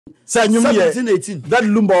Say 17-18. Daddy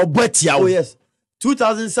Lumba obetia. Oh yes.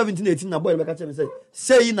 2017-18 na boy make tell me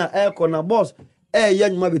say na air corner boss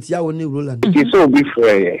young ma betia woni Roland. It is so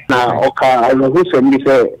before na oka I know who say me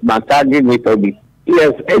say matagi me to be.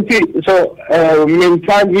 Yes, so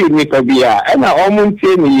mentagi me to be and na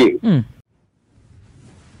omuntie me.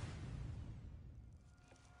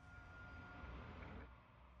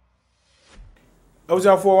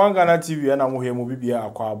 For one Ghana TV and I'm here mobibia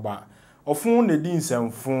akwaba. Ofun ne din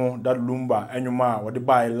semfun Daddy Lumba enyuma wode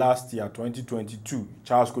buy last year 2022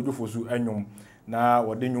 Charles Kojofosu enyum na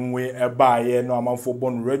wode nyumwe ebaye no amanfo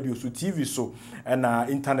bon radio so TV so na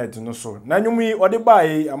internet no so na nyumi wode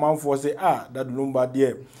buy amanfo say Daddy Lumba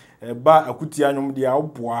de ba akuti anyum de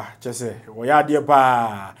aboa chese woya de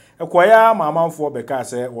ba ekoya ma amanfo beka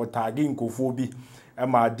say wo tagi nkofo bi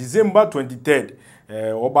ma December 23rd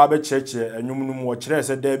oba be cheche enyum no mo kire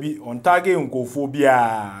se da bi on target nkofo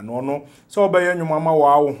bia no so obaye enyum ama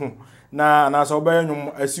wa wo ho na so obaye enyum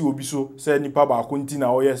asi obi so se nipa ba konti na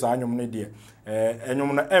oye sa enyum no de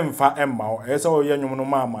enyum no emfa emma o se oye enyum no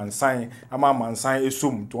ma mansan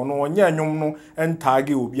esum to no onye enyum no en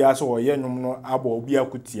target obi aso oye enyum no abo obi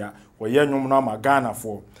akutia oye enyum no ama Ghana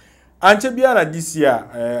for anche bia na this year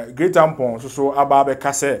Great Ampong so aba be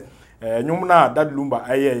kase nyum na Daddy Lumba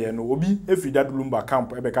ayeye no obi efi Daddy Lumba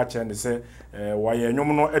camp ebeka che ne se waye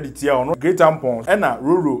nyum no editia ono Great Ampong na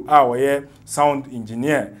Roro waye sound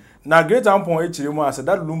engineer na Great Ampong echire mu ase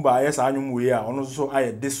Daddy Lumba aye sa nyum we ono so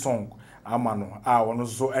aye this song amano ono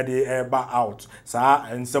so ede eba out sa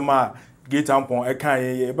ensema Great Ampong ekan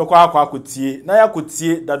ye ebekwa akotie na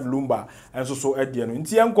yakotie Daddy Lumba enso so ede no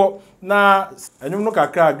nti enko na enyum no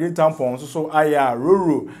kakra Great Ampong so aya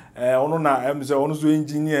Roro ono na emse ono so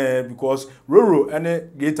engineer because Roro ene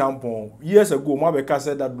Great Ampong years ago mo abeka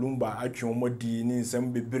said Daddy Lumba atwe omodi ni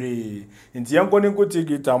nsem bebre nti enko ne nkotie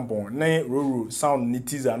Great Ampong na Roro sound ni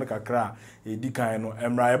teaser no kakra edikan no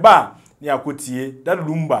emra eba ni akotie Daddy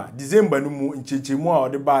Lumba December no mu nchechemu a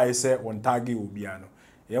ode ba ese on target obia no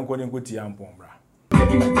yenko ne nkoti Ampong bra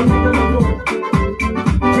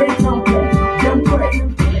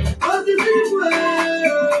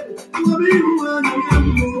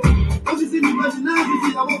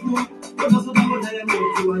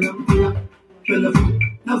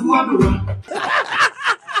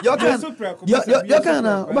You can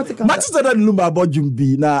Match Daddy Lumba about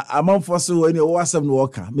Jumbi na amanfo so any o asem no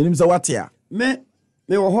worker menim say what here me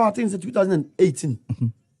wo ho things 2018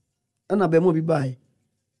 and be mo bi buy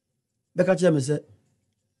beka che me say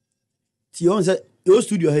ti on say your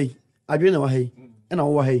studio hey adwene na wa hey na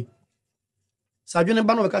wo wa hey sa adwene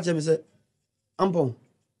ba no beka che me say Ampong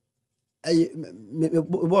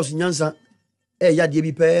boss nyansa ya de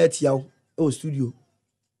bi pe tia o studio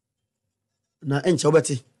na enche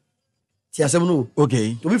obeti ti asem no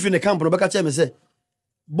okay to be fi ne camp no beka che me say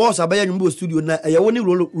boss abaya nyumbo studio na ye woni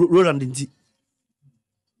Roland nti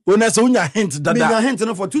when I saw your hint that me hint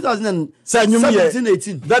no for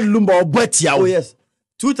 2017-18 Daddy Lumba obetia. Oh yes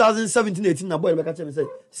 2017-18 na boy beka che me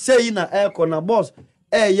say na air corner boss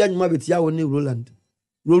ya nyuma betia woni Roland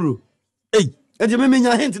Roro hey enti me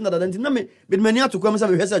nya hint na that nti na me mani atokwa me say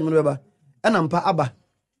me hwese nyuma beba na mpa aba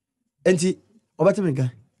enti obeti me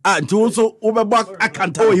ga nti also obeba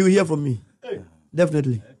akanta. Oh, you hear from me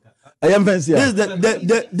definitely I am fancy. This is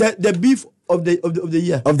the beef of the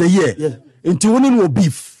year. Of the year. Yes. Into winning will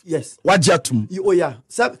beef. Yes. Wajatum. Oh yeah.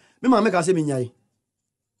 So me ma make say me nyai.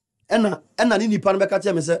 Ena ni nipa no be ka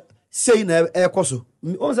tell me say na e koso.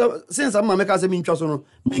 Since ma make say me ntwa so no.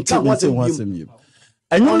 Me can want him.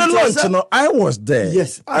 And you the launch, no, I was there.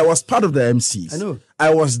 Yes. I was part of the MCs. I know.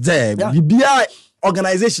 I was there. Yeah. The BI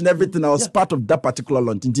organization, everything, I was part of that particular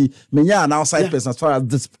launch. Inti, menya an outside person as far as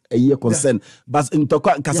this year concerned. But in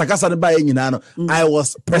Kasakasa I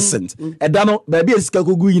was present. And then, baby, it's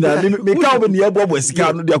Kakugu, me come in the elbow with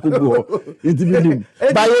Sika, no, Diakugo.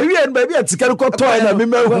 By a year, baby, it's Kakugo toy, and I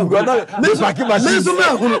remember,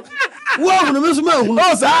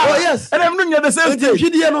 wow, yes. And I'm doing the same thing.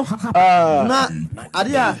 Na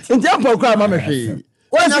adia in the program, Mamma.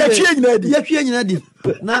 What's your change, Neddy? You're changing, Neddy.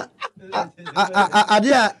 Na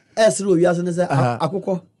adia esro wiase ne say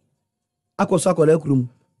akoko akoso akola akurum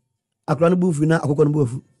akora no bufu na akoko no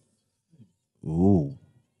bufu. Oh,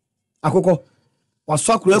 akoko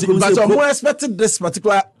waso akora akurum. But I expected this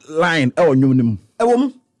particular line e wonwum nim e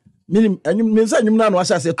wom minim enyum me say enyum na no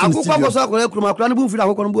asa say akoko akoso akola akurum akora no bufu na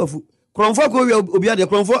akoko no bufu. Kromfo ko wi obi ade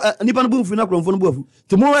kromfo nipa no bufu na kromfo no bufu.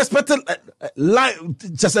 To more expected line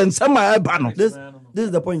just in some eba no. This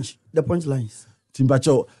is the punch lines.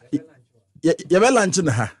 Timbacho you be lunch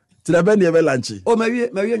na ha. To the be lunch. Oh, maybe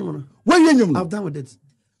enyum no. When enyum. I've done with it.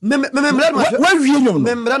 I'm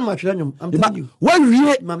telling you. What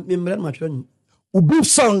we Ubi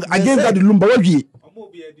song against Daddy Lumba. What we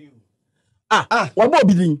what more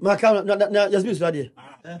bidding? My camera, just miss radio.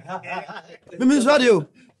 Miss radio.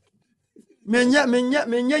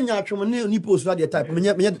 Menya from ni post radio type.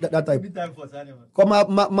 Menya that type. Come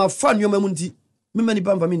my fan your memunti. Me many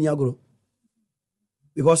pam for me niagro.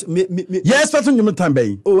 Because yes, person you time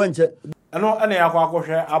bay. Oh, when check. Ano ene akwa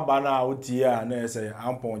hwe abana otia na ese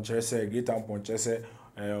Ampong chese Great Ampong chese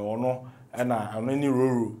ono ena anani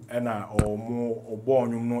roro ena omo obo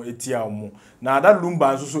onwum no etia omo na Daddy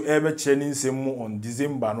Lumba nso so ebe che ni nsem mu on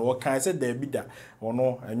December no kan se da bida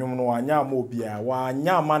ono enwum no anya ama obi a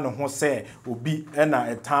wanya ama ne ho se obi ena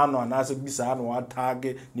etan no anase bisa no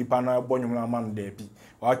atage nipa na ebonwum na ama no da bi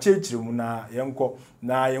wa chechirem na yenko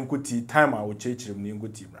ti time a wo chechirem na yenko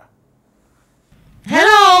ti bra.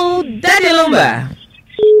 Hello, Daddy Lumba.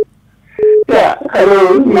 Yeah,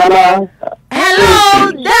 hello, Mama.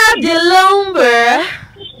 Hello, Daddy Lumba.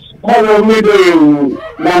 Hello, middle,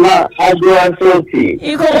 Mama. Agyapong.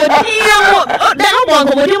 Incomodíamo. Não,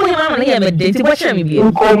 incomodíamo, mama. Nem é medente. Pode chamar me.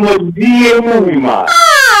 Incomodíamo, mama.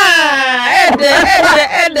 Ede.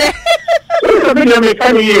 Isso é bem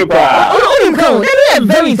mecânico, pá. Oh, Daddy is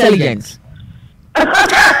very intelligent.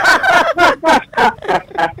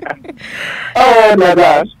 Oh,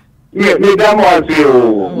 nada. Me dá mais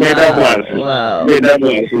eu.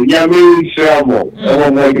 Já me chamo. Eu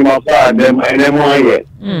vou me matar, nem moia.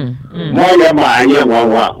 Moia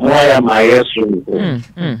mais isso.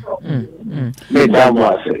 Me dá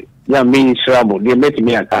mais. Já me chamo. De mete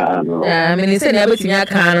minha cara. Me disse nem mete minha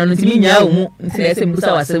cara. Não tinha minha se esse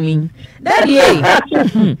musa wasemi. Daddy.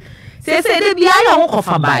 Say they be I won't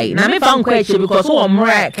offer by. Now me found question because so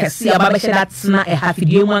omra kesi aba be that's na e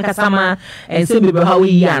hafidie mu ankasama and say be how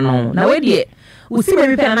we no. Now we dey we see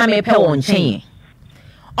me pen na me pe won chen.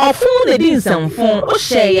 Ofun the din samfon o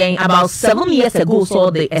share about 7 years ago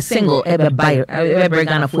so a single ever buy ever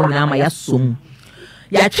Ghana phone na ma yasum.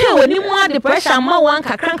 Ya che woni mu the pressure ma wan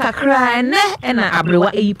kakra na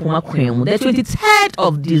abrewa eyipoma kwan the 23rd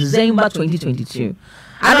of December 2022.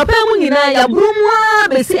 Anopemu nyina ya brumwa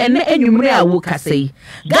besi ene enwumre awo kasei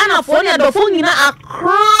Ghana for ne adofo nyina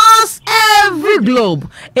across every globe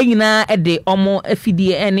enyina ede omo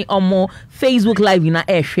afidie ene omo Facebook live nyina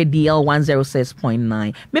ehwe DL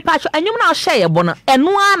 106.9 me pacho enwum na share bono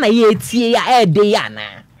eno na ye etie ya ede ya na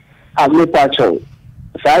me pacho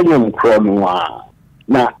sa nyum kronwa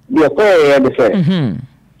na de ko ye de se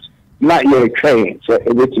na ye train so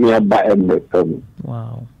ebetimi aba embe from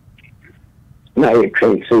wow. Na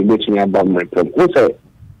train so between about my problem. So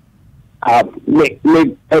me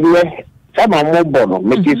sama mo bono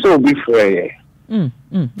me so be free.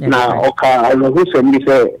 Na oka I know who say me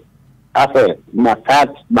say after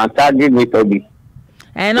matagi me to be.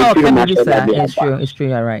 And no, it's true,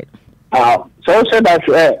 you're right. So that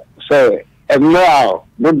say no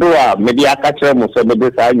do media catch mo so me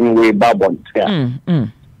this I way babon.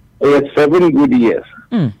 It's 7 good years.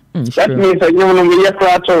 That means that you know me a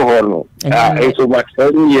crack on it's over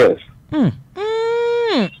 7 years.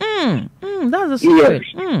 That's a secret.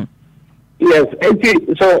 Yes,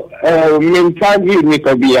 so mentally me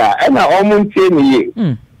to be and I almost say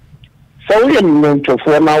so we am to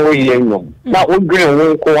for now we know. Now we green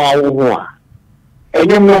won't go out.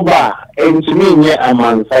 And you know ba and to me yeah a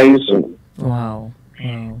man size. Wow.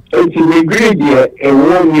 It's me greedy and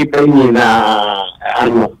won't be penny na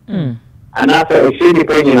and after a city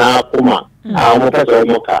penny na kuma motor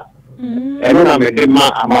moka and then I'm a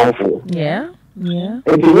demand amount. Yeah.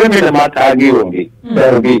 If you women the matter there will be a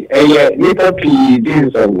little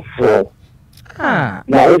PEDs and for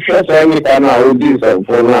now if you say anything I will do so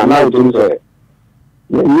for now do so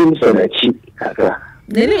you mean so that cheap kaka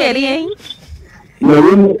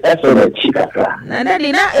no eso na cheap kaka na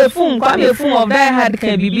daddy na efun kwa me efun of that hard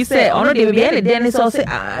can bibi say ono de bibi any den so say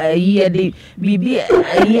ye de bibi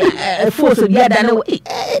efun so dia da no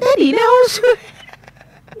daddy na also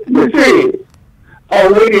you see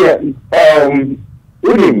already and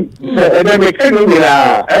then me can do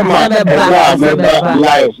Emma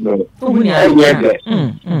life no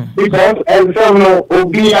because and so no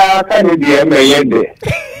obia can be me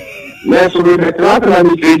let's do the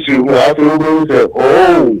translation we have to say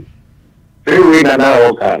oh three na na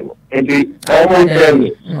okay and the almost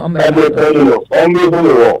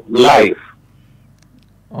life.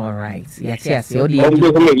 All right. Yes. You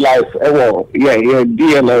life. Oh, yeah.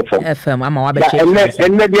 DLF FM. I'm a bit. And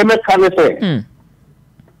maybe I can say.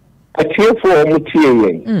 A tear for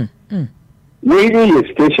Mutia. Radio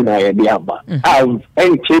station I Diaba. I've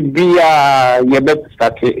NKB Yabet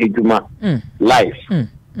started Ejuma life.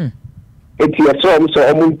 It's your song, so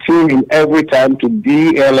I'm tuning every time to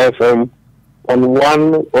DLFM on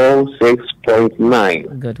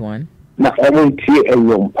 106.9. Good one. Now I'm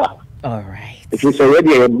tuning All right. It is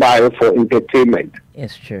already a buyer for entertainment.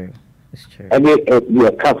 It's true. It's true. And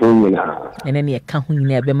you're covering now. And then you're coming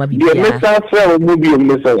near Bema The Mr. Sell movie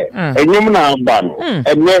Mr. And you're now ban.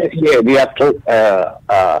 And then, they have to,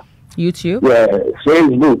 YouTube? Yeah,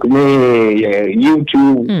 Facebook,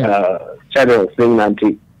 YouTube channel thing,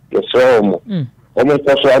 Nanti. The song. Almost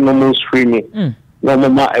also I'm streaming. No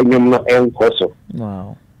mama and you're not encoso.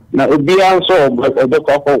 Wow. Now, it be also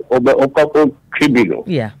a couple criminal.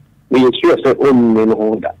 Yeah. We sure say, oh,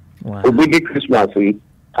 no, that. Wow. A big Christmas,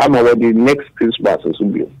 I'm already next Christmas will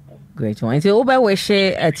be. Great one. So, over we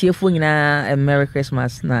share a tearful in a Merry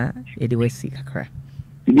Christmas. Na, it was sick.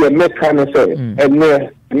 The American say, and me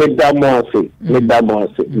that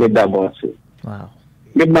more say. Wow.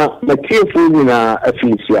 Me tearful in a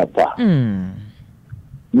Felicia pa. Me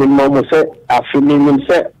mama say, I feel me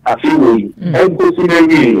say, I feel we. I go see the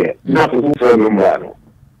year, not for me.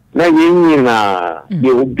 Na yin na the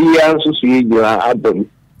obi anso so yi gira abam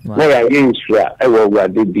na ya yin sha e wo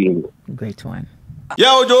wade din. Great one.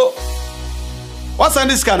 Yeah, Ojo. What's on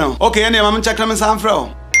this channel? Okay, any mama check them some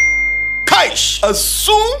from. Kaish, a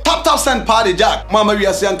soon tap send party jack. Mama we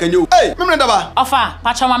are saying can you? Hey, me ndaba. Ofa,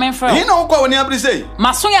 pacha mama friend. He no kwa woni abri say.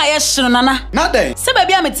 Masonya ye hye nana. Na dey. Se ba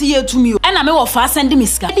bia meti ye tumi o. E na me wo fa send me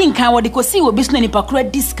sika. Di nkan wo de kosi wo bisu na nipa kura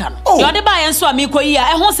discount. Yo de ba ye nso a me koyi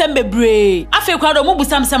a e ho sem bebre. Afi kwa do mo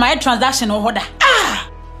busam se my transaction wo hoda. Ah!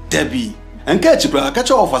 Debbie. And catch bra, catch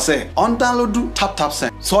offer say on download tap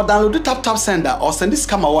send. So download tap sender or send this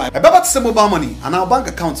camera wire. About to send mobile money and our bank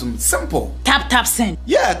account simple. Tap send.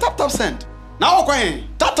 Yeah, tap send. Now okay,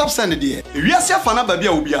 tap send there. We are fana baby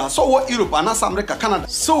obia so what Europe and America Canada.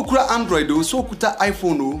 So kura Android so kuta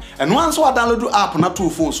iPhone and once we download app na two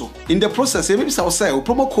phones so. In the process maybe say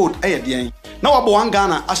promo code aye now abo one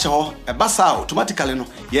Ghana asho e basa automatically no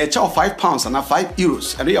ye charge £5 and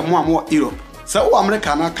 €5 and we are more Europe. So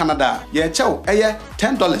America and Canada ye charge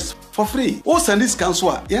 $10 for free. O send this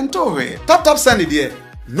cancel yen to tap send there.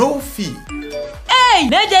 No fee. Hey,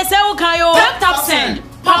 neje se wo kan yo.